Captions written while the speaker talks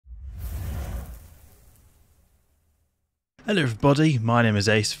Hello everybody, my name is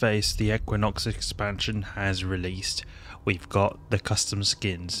Aceface. The Equinox expansion has released. We've got the custom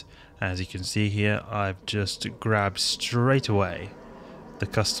skins. As you can see here, I've just grabbed straight away the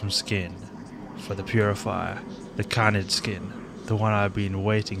custom skin for the Purifier, the Canid skin, the one I've been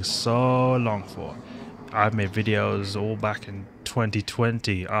waiting so long for. I've made videos all back in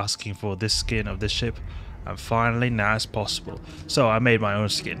 2020 asking for this skin of this ship, and finally now it's possible. So I made my own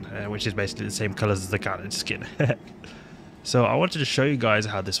skin, which is basically the same colours as the Canid skin. So I wanted to show you guys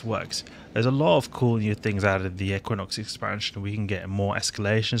how this works. There's a lot of cool new things out of the Equinox expansion. We can get more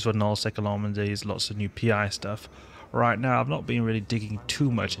escalations for nullsec anomalies, lots of new PI stuff. Right now I've not been really digging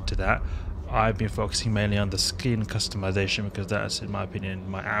too much into that. I've been focusing mainly on the skin customization because that's, in my opinion,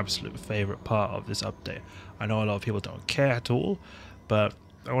 my absolute favourite part of this update. I know a lot of people don't care at all, but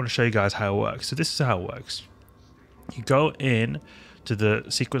I want to show you guys how it works. So this is how it works. You go in to the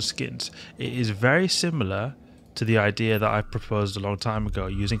sequence skins. It is very similar to the idea that I proposed a long time ago,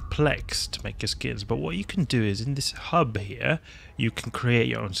 using Plex to make your skins. But what you can do is, in this hub here, you can create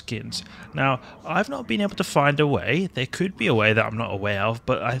your own skins. Now, I've not been able to find a way. There could be a way that I'm not aware of,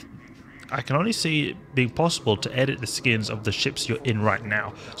 but I can only see it being possible to edit the skins of the ships you're in right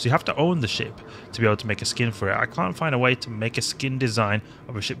now. So you have to own the ship to be able to make a skin for it. I can't find a way to make a skin design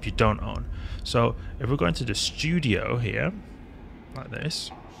of a ship you don't own. So if we're going to the studio here, like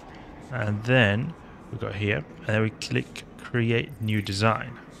this, and then we go here, and then we click create new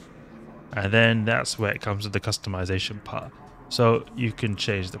design, and then that's where it comes to the customization part. So you can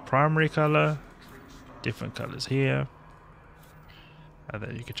change the primary color, different colors here, and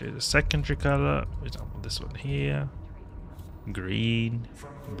then you can change the secondary color, for example this one here, green,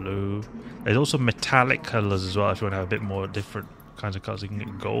 blue. There's also metallic colors as well if you want to have a bit more different kinds of colors. You can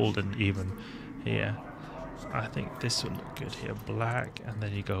get gold, and even here I think this would look good here, black, and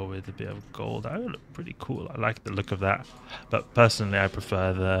then you go with a bit of gold. That would look pretty cool. I like the look of that, but personally I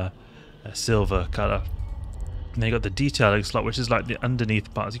prefer the silver color. And then you got the detailing slot, which is like the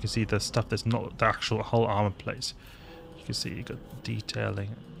underneath parts. You can see the stuff that's not the actual whole armor plates. You can see you got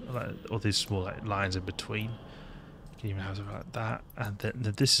detailing, like all these small like lines in between. You can even have something like that. And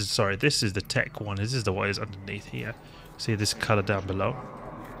then this is the tech one. This is the one that's underneath here. See this color down below.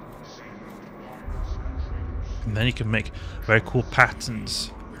 And then you can make very cool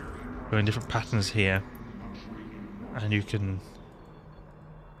patterns, going different patterns here, and you can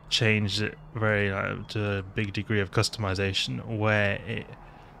change it very to a big degree of customization where it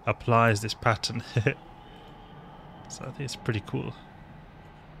applies this pattern. So I think it's pretty cool.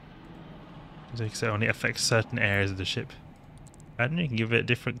 As you can say, it only affects certain areas of the ship, and you can give it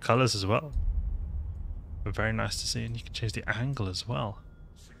different colors as well. But very nice to see, and you can change the angle as well.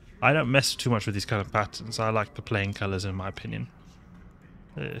 I don't mess too much with these kind of patterns. I like the plain colours, in my opinion.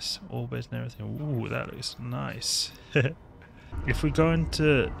 This orbit and everything. Ooh, that looks nice. If we go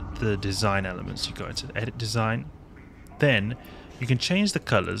into the design elements, you go into the edit design, then you can change the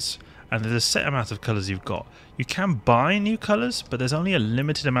colours, and there's a set amount of colours you've got. You can buy new colours, but there's only a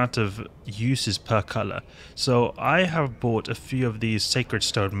limited amount of uses per colour. So I have bought a few of these Sacred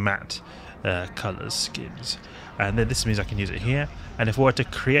Stone matte colours skins, and then this means I can use it here, and if I were to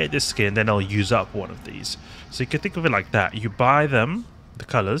create this skin, then I'll use up one of these. So you can think of it like that. You buy them, the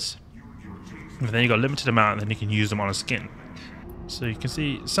colours, and then you got a limited amount, and then you can use them on a skin. So you can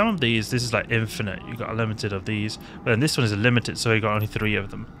see some of these, this is like infinite, you got a limited of these, but then this one is a limited, so you got only 3 of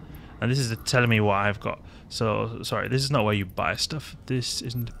them. And this is telling me what I've got. So, sorry, this is not where you buy stuff. This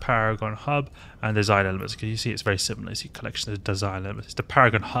is in the Paragon Hub and Design Elements. Because you see it's very similar. You see collection of design elements. It's the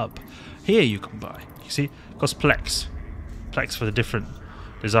Paragon Hub. Here you can buy. You see, it costs Plex. Plex for the different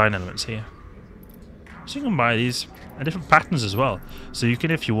design elements here. So you can buy these and different patterns as well. So you can,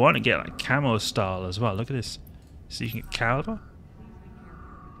 if you want to get like camo style as well. Look at this. So you can get caliber.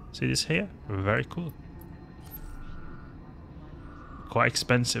 See this here? Very cool. Quite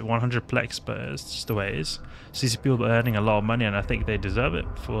expensive, 100 Plex, but it's just the way it is. So these people are earning a lot of money, and I think they deserve it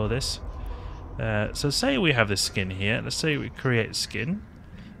for this. So say we have this skin here. Let's say we create skin.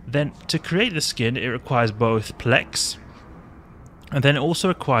 Then to create the skin, it requires both Plex, and then it also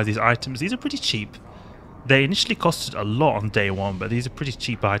requires these items. These are pretty cheap. They initially costed a lot on day one, but these are pretty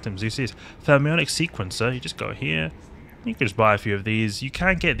cheap items. You see this Thermionic Sequencer. You just go here. You can just buy a few of these. You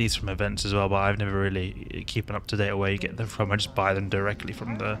can get these from events as well, but I've never really keeping up to date where you get them from. I just buy them directly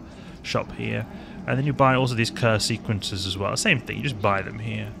from the shop here. And then you buy also these curse sequences as well. Same thing, you just buy them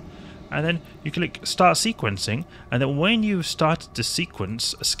here. And then you click start sequencing, and then when you've started to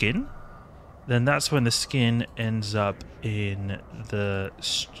sequence a skin, then that's when the skin ends up in the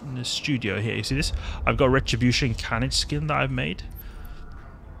studio here. You see this? I've got Retribution Canid skin that I've made,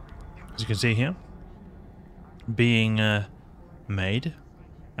 as you can see here. being made,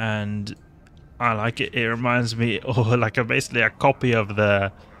 and I like it. It reminds me, or like basically a copy of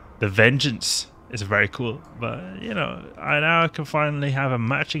the Vengeance. It's very cool, but you know, I now can finally have a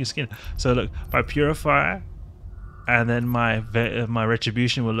matching skin. So look, my Purifier and then my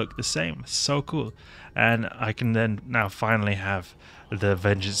Retribution will look the same. So cool. And I can then now finally have the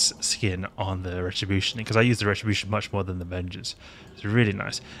Vengeance skin on the Retribution, because I use the Retribution much more than the Vengeance. It's really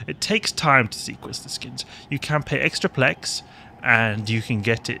nice. It takes time to sequence the skins. You can pay extra plex and you can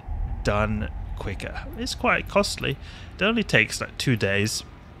get it done quicker. It's quite costly. It only takes like 2 days.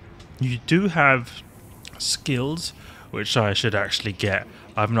 You do have skills, which I should actually get.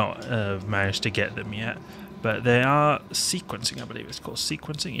 I've not managed to get them yet, but they are sequencing, I believe it's called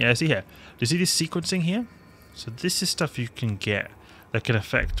sequencing. Yeah, see here. Do you see this sequencing here? So this is stuff you can get that can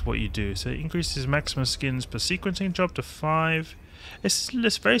affect what you do. So it increases maximum skins per sequencing job to 5.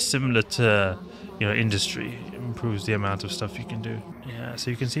 It's very similar to, you know, industry. It improves the amount of stuff you can do. Yeah,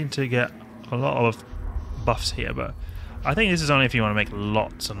 so you can seem to get a lot of buffs here, but I think this is only if you want to make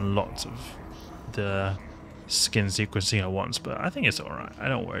lots and lots of the skin sequencing at once, but I think it's alright. I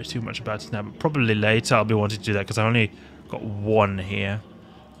don't worry too much about it now, but probably later I'll be wanting to do that because I only got 1 here.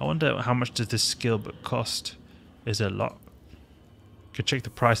 I wonder how much does this skill book cost? Is it a lot? Could check the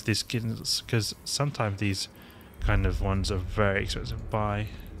price of these skins, because sometimes these kind of ones are very expensive. Buy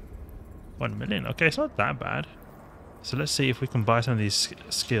 1 million. Okay, it's not that bad. So let's see if we can buy some of these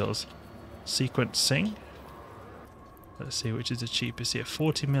skills. Sequencing. Let's see which is the cheapest here.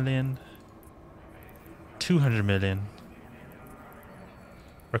 40 million. 200 million.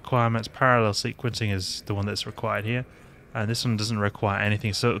 Requirements. Parallel sequencing is the one that's required here. And this one doesn't require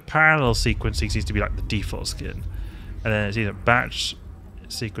anything. So parallel sequencing seems to be like the default skin. And then it's either batch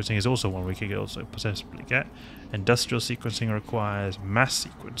sequencing is also one we could also possibly get. Industrial sequencing requires mass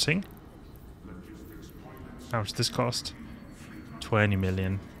sequencing. How much does this cost? 20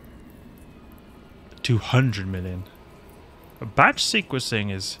 million. 200 million. But batch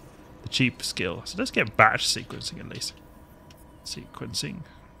sequencing is the cheap skill. So let's get batch sequencing at least. Sequencing.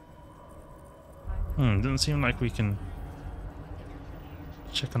 Doesn't seem like we can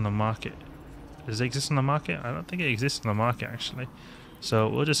check on the market. Does it exist on the market? I don't think it exists on the market actually. So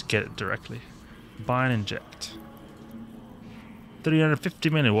we'll just get it directly. Buy and inject. 350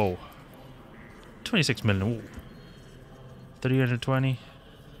 million. Whoa. 26 million. Whoa. 320.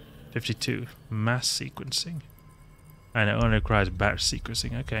 52. Mass sequencing. And it only requires batch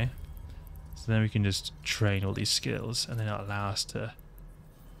sequencing. Okay. So then we can just train all these skills, and then it'll allow us to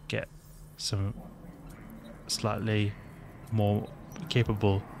get some slightly more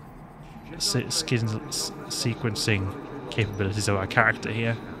capable skin sequencing capabilities of our character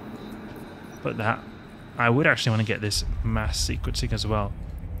here. But that I would actually want to get this mass sequencing as well.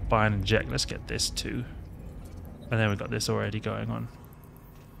 Buy and inject. Let's get this too. And then we've got this already going on.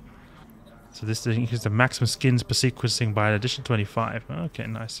 So this increases the maximum skins per sequencing by an additional 25. Okay,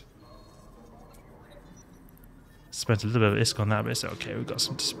 nice. Spent a little bit of ISK on that, but it's okay. We've got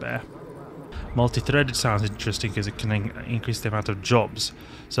some to spare. Multi-threaded sounds interesting because it can increase the amount of jobs.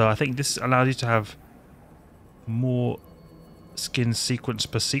 So I think this allows you to have more skin sequence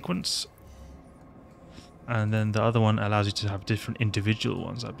per sequence. And then the other one allows you to have different individual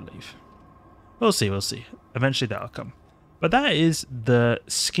ones, I believe. We'll see, we'll see. Eventually that'll come. But that is the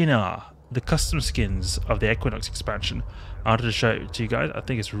skinner, the custom skins of the Equinox expansion. I wanted to show it to you guys. I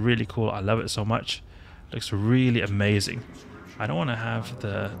think it's really cool. I love it so much. It looks really amazing. I don't want to have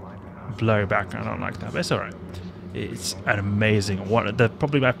the blurry background. I don't like that, but it's alright. It's an amazing one.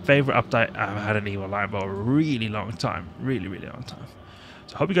 Probably my favorite update I've had in EVO Online for a really long time. Really, really long time.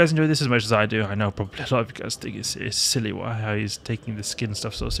 So I hope you guys enjoyed this as much as I do. I know probably a lot of you guys think it's silly how he's taking the skin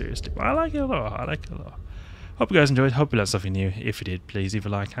stuff so seriously. But I like it a lot. I like it a lot. Hope you guys enjoyed. Hope you learned something new. If you did, please leave a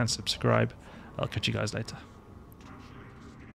like and subscribe. I'll catch you guys later.